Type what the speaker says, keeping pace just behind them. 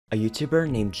A YouTuber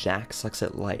named Jack sucks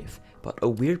at life bought a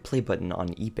weird play button on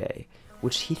eBay,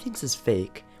 which he thinks is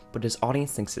fake, but his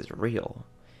audience thinks is real.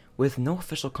 With no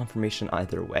official confirmation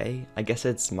either way, I guess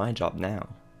it's my job now.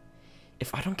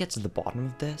 If I don't get to the bottom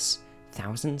of this,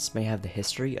 thousands may have the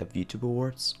history of YouTube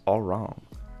awards all wrong.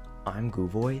 I'm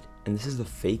Guvoid, and this is the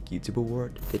fake YouTube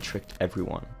award that tricked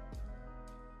everyone.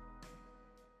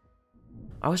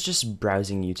 I was just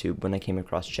browsing YouTube when I came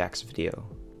across Jack's video.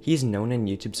 He's known in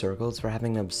YouTube circles for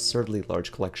having an absurdly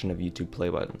large collection of YouTube play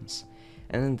buttons,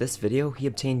 and in this video he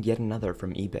obtained yet another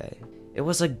from eBay. It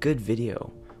was a good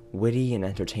video, witty and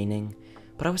entertaining,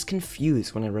 but I was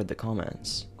confused when I read the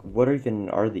comments. What even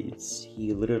are these?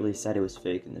 He literally said it was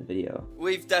fake in the video.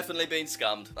 We've definitely been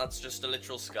scammed. That's just a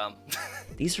literal scam.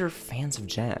 These are fans of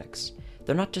Jack's.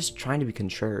 They're not just trying to be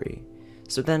contrary.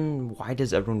 So then why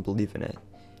does everyone believe in it?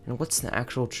 And what's the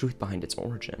actual truth behind its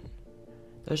origin?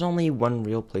 There's only one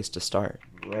real place to start.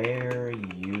 Rare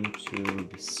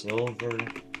YouTube silver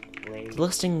play. The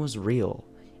listing was real,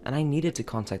 and I needed to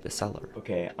contact the seller.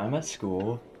 Okay, I'm at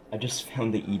school. I just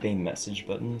found the eBay message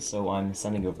button, so I'm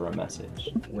sending over a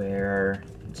message. Where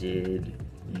did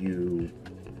you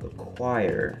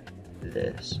acquire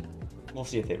this? We'll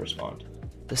see if they respond.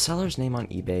 The seller's name on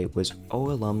eBay was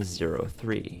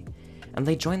OLM03, and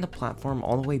they joined the platform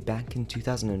all the way back in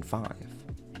 2005.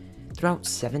 Throughout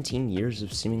 17 years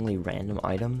of seemingly random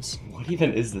items, what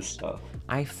even is this stuff?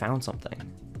 I found something.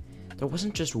 There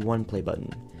wasn't just one play button,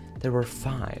 there were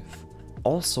 5,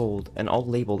 all sold and all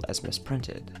labeled as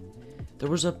misprinted.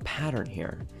 There was a pattern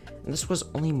here, and this was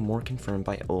only more confirmed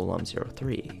by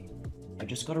OLM03. I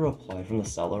just got a reply from the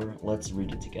seller, let's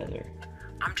read it together.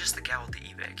 I'm just the gal with the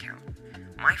eBay account.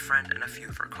 My friend and a few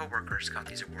of her coworkers got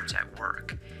these awards at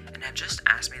work, and had just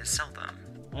asked me to sell them.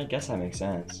 I guess that makes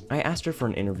sense. I asked her for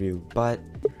an interview, but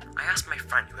I asked my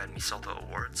friend who had me sell the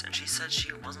awards, and she said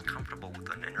she wasn't comfortable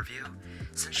with an interview,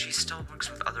 since she still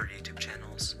works with other YouTube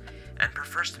channels, and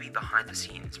prefers to be behind the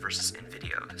scenes versus in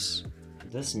videos.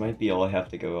 This might be all I have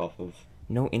to go off of.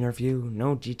 No interview,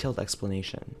 no detailed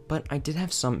explanation, but I did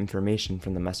have some information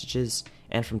from the messages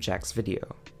and from Jack's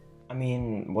video. I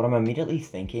mean, what I'm immediately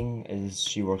thinking is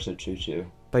she works at Choo Choo.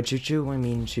 By Choo Choo, I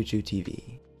mean Choo Choo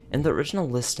TV. In the original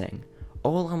listing,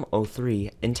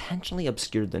 OLM03 intentionally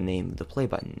obscured the name of the play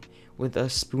button with a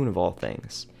spoon of all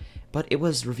things, but it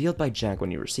was revealed by Jack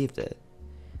when he received it.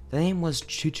 The name was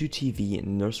Choo Choo TV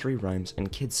Nursery Rhymes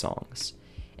and Kids Songs,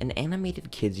 an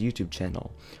animated kids YouTube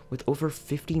channel with over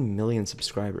 50 million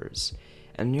subscribers,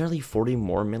 and nearly 40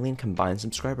 more million combined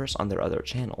subscribers on their other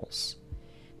channels.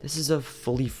 This is a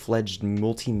fully fledged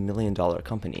multi-million-dollar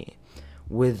company,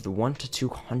 with 1 to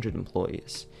 200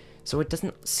 employees, so it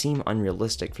doesn't seem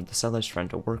unrealistic for the seller's friend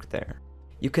to work there.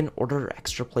 You can order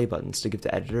extra play buttons to give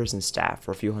to editors and staff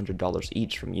for a few $100s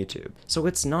each from YouTube, so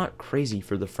it's not crazy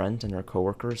for the friend and her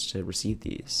coworkers to receive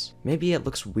these. Maybe it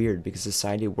looks weird because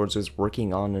Society Awards was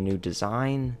working on a new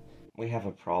design. We have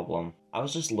a problem. I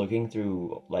was just looking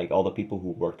through all the people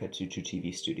who work at Choo Choo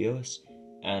TV Studios,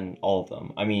 and all of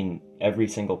them, I mean every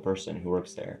single person who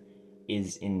works there,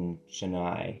 is in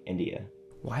Chennai, India.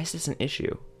 Why is this an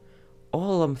issue?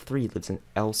 OLM3 lives in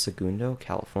El Segundo,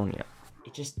 California.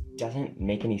 It just doesn't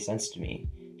make any sense to me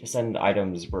to send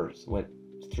items worth,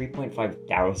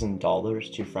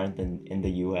 $3,500 to a friend in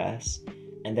the US,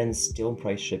 and then still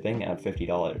price shipping at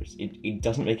 $50. It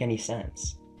doesn't make any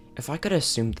sense. If I could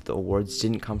assume that the awards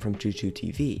didn't come from Choo Choo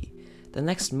TV, the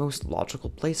next most logical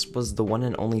place was the one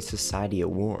and only Society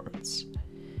Awards.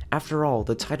 After all,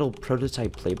 the title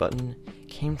Prototype Play Button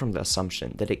came from the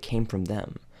assumption that it came from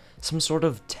them, some sort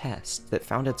of test that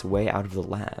found its way out of the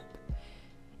lab.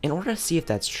 In order to see if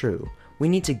that's true, we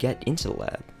need to get into the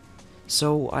lab.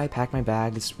 So I packed my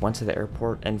bags, went to the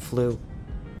airport, and flew.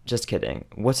 Just kidding,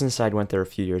 What's Inside went there a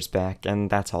few years back, and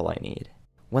that's all I need.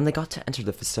 When they got to enter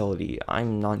the facility,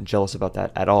 I'm not jealous about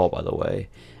that at all, by the way.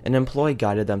 An employee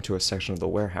guided them to a section of the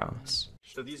warehouse.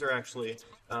 So these are actually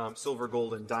silver,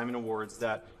 gold, and diamond awards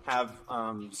that have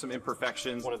some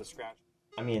imperfections. One of the scratch.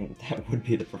 I mean, that would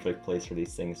be the perfect place for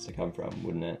these things to come from,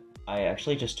 wouldn't it? I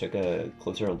actually just took a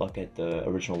closer look at the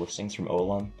original listings from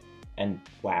OLM, and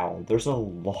wow, there's a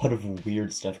lot of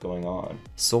weird stuff going on.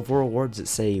 Silver awards that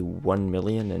say 1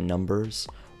 million in numbers,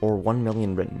 or 1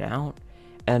 million written out,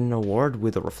 and an award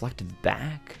with a reflective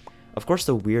back, of course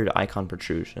the weird icon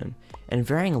protrusion, and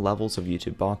varying levels of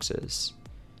YouTube boxes.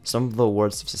 Some of the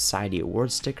awards have Society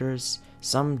Awards stickers,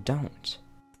 some don't.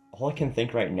 All I can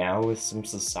think right now is some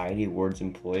Society Awards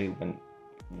employee went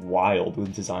wild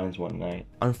with designs one night.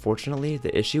 Unfortunately,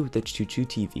 the issue with the Choo Choo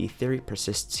TV theory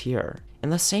persists here. In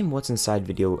the same What's Inside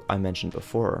video I mentioned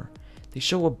before, they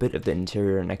show a bit of the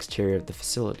interior and exterior of the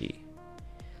facility.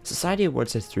 Society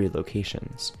Awards has 3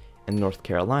 locations, in North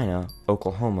Carolina,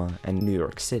 Oklahoma, and New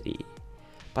York City.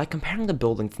 By comparing the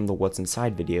building from the What's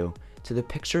Inside video to the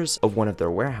pictures of one of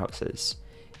their warehouses,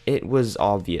 it was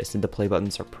obvious that the play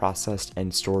buttons are processed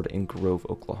and stored in Grove,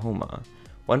 Oklahoma,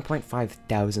 1.5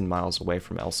 thousand miles away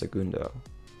from El Segundo.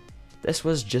 This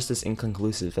was just as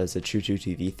inconclusive as the Choo Choo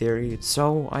TV theory,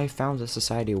 so I found the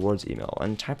Society Awards email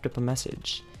and typed up a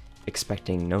message,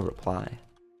 expecting no reply.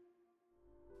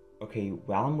 Okay,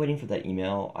 while I'm waiting for that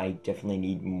email, I definitely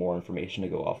need more information to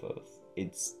go off of.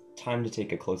 It's time to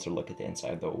take a closer look at the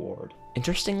inside of the award.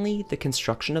 Interestingly, the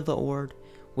construction of the award,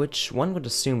 which one would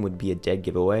assume would be a dead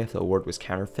giveaway if the award was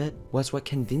counterfeit, was what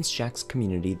convinced Jack's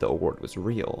community the award was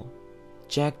real.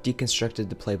 Jack deconstructed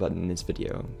the play button in his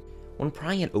video. When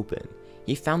prying it open,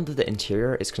 he found that the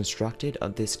interior is constructed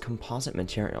of this composite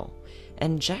material,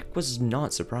 and Jack was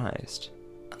not surprised.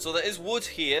 So there is wood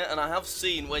here, and I have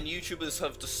seen when YouTubers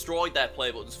have destroyed their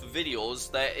play buttons for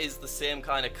videos, there is the same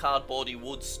kind of cardboardy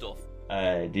wood stuff.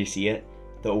 Do you see it?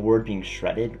 The award being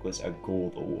shredded was a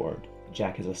gold award.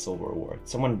 Jack has a silver award.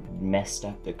 Someone messed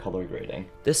up the color grading.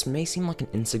 This may seem like an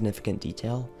insignificant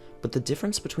detail, but the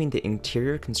difference between the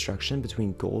interior construction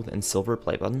between gold and silver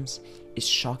play buttons is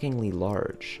shockingly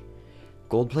large.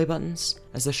 Gold play buttons,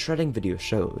 as the shredding video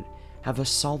showed, have a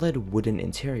solid wooden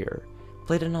interior,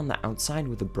 plated on the outside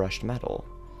with a brushed metal.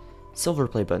 Silver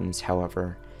play buttons,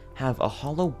 however, have a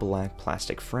hollow black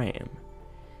plastic frame.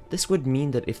 This would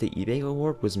mean that if the eBay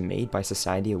award was made by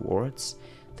Society Awards,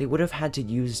 they would have had to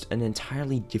use an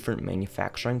entirely different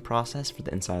manufacturing process for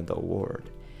the inside of the award,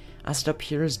 as it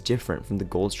appears different from the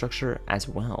gold structure as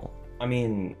well. I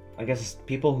mean, I guess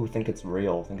people who think it's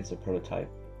real think it's a prototype.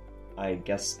 I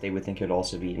guess they would think it would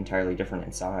also be entirely different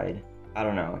inside. I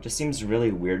don't know, it just seems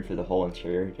really weird for the whole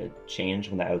interior to change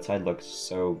when the outside looks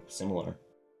so similar.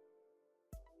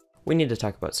 We need to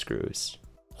talk about screws.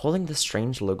 Holding the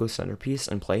strange logo centerpiece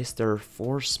in place, there are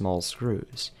 4 small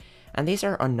screws, and these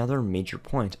are another major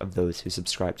point of those who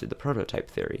subscribe to the prototype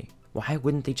theory. Why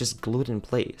wouldn't they just glue it in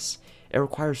place? It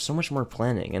requires so much more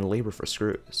planning and labor for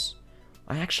screws.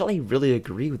 I actually really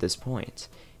agree with this point.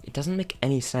 It doesn't make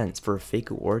any sense for a fake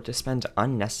award to spend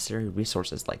unnecessary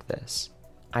resources like this.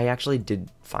 I actually did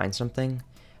find something.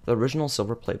 The original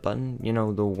silver plate button, you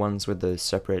know, the ones with the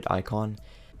separate icon,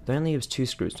 they only used 2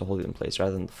 screws to hold it in place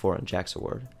rather than the 4 in Jack's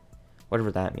award.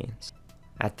 Whatever that means.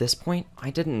 At this point,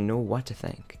 I didn't know what to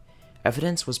think.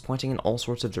 Evidence was pointing in all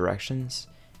sorts of directions,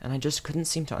 and I just couldn't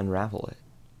seem to unravel it.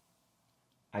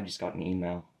 I just got an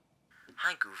email.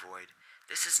 Hi Guvoid,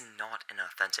 this is not an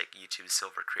authentic YouTube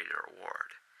Silver Creator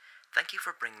Award. Thank you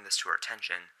for bringing this to our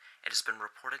attention. It has been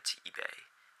reported to eBay.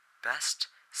 Best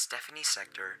Stephanie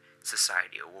Sector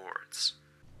Society Awards.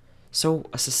 So,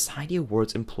 a Society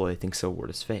Awards employee thinks the award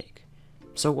is fake.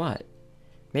 So what?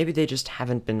 Maybe they just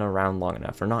haven't been around long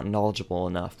enough or not knowledgeable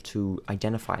enough to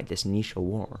identify this niche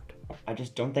award. I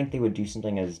just don't think they would do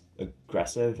something as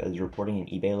aggressive as reporting an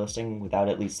eBay listing without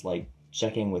at least,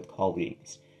 checking with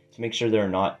colleagues to make sure they're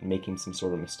not making some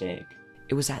sort of mistake.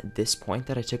 It was at this point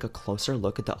that I took a closer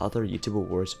look at the other YouTube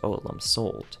awards OLM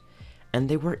sold, and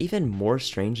they were even more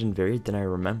strange and varied than I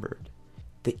remembered.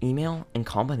 The email, in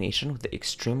combination with the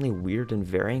extremely weird and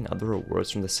varying other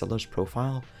awards from the seller's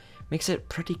profile, makes it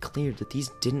pretty clear that these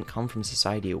didn't come from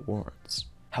Society Awards.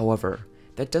 However,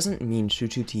 that doesn't mean Choo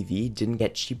Choo TV didn't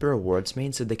get cheaper awards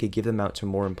made so they could give them out to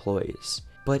more employees,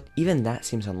 but even that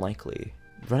seems unlikely.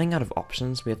 Running out of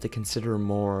options, we have to consider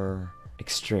more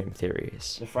extreme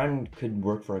theories. The friend could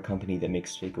work for a company that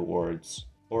makes fake awards,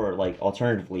 or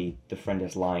alternatively, the friend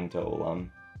is lying to OLM,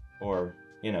 or,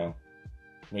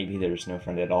 maybe there's no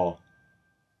friend at all.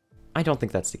 I don't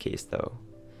think that's the case though.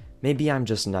 Maybe I'm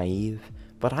just naive,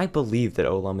 but I believe that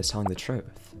OLM is telling the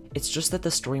truth. It's just that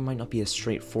the story might not be as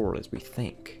straightforward as we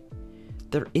think.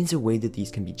 There is a way that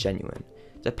these can be genuine,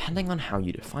 depending on how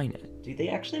you define it. Do they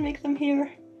actually make them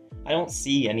here? I don't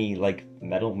see any,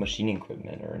 metal machining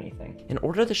equipment or anything. In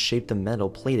order to shape the metal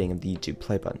plating of the YouTube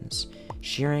play buttons,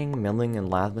 shearing, milling, and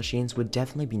lathe machines would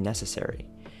definitely be necessary,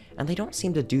 and they don't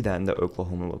seem to do that in the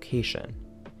Oklahoma location.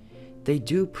 They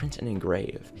do print and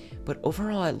engrave, but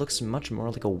overall it looks much more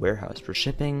like a warehouse for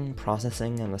shipping,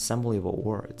 processing, and assembly of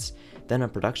awards than a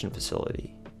production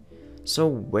facility. So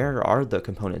where are the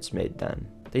components made then?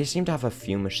 They seem to have a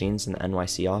few machines in the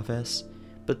NYC office,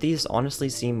 but these honestly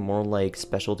seem more like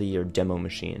specialty or demo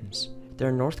machines.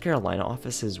 Their North Carolina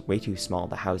office is way too small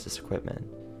to house this equipment.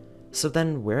 So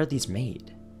then where are these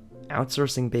made?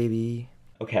 Outsourcing, baby.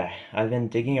 Okay, I've been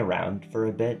digging around for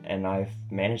a bit and I've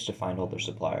managed to find all their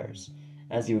suppliers.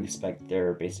 As you would expect,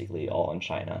 they're basically all in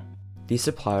China. These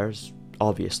suppliers,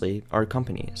 obviously, are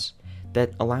companies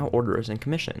that allow orders and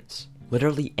commissions.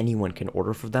 Literally anyone can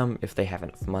order for them if they have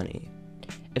enough money.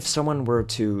 If someone were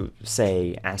to,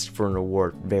 say, ask for an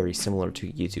award very similar to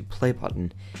a YouTube play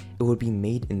button, it would be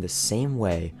made in the same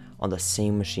way on the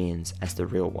same machines as the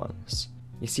real ones.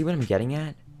 You see what I'm getting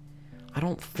at? I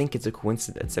don't think it's a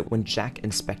coincidence that when Jack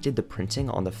inspected the printing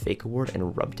on the fake award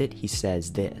and rubbed it, he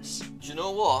says this. Do you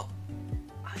know what?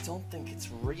 I don't think it's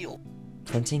real.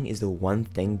 Printing is the one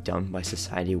thing done by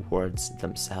society awards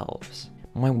themselves.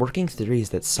 My working theory is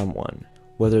that someone,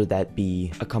 whether that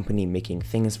be a company making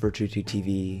things for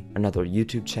TV, another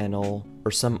YouTube channel,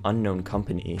 or some unknown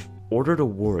company, ordered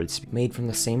awards made from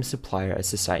the same supplier as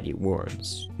society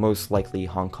awards, most likely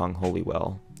Hong Kong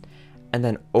Holywell. And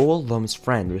then O-Alum's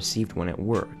friend received one at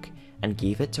work and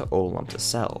gave it to O-Alum to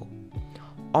sell.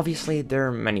 Obviously, there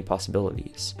are many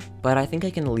possibilities, but I think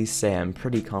I can at least say I'm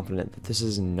pretty confident that this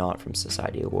is not from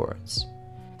Society Awards.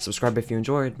 Subscribe if you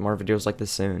enjoyed, more videos like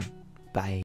this soon. Bye.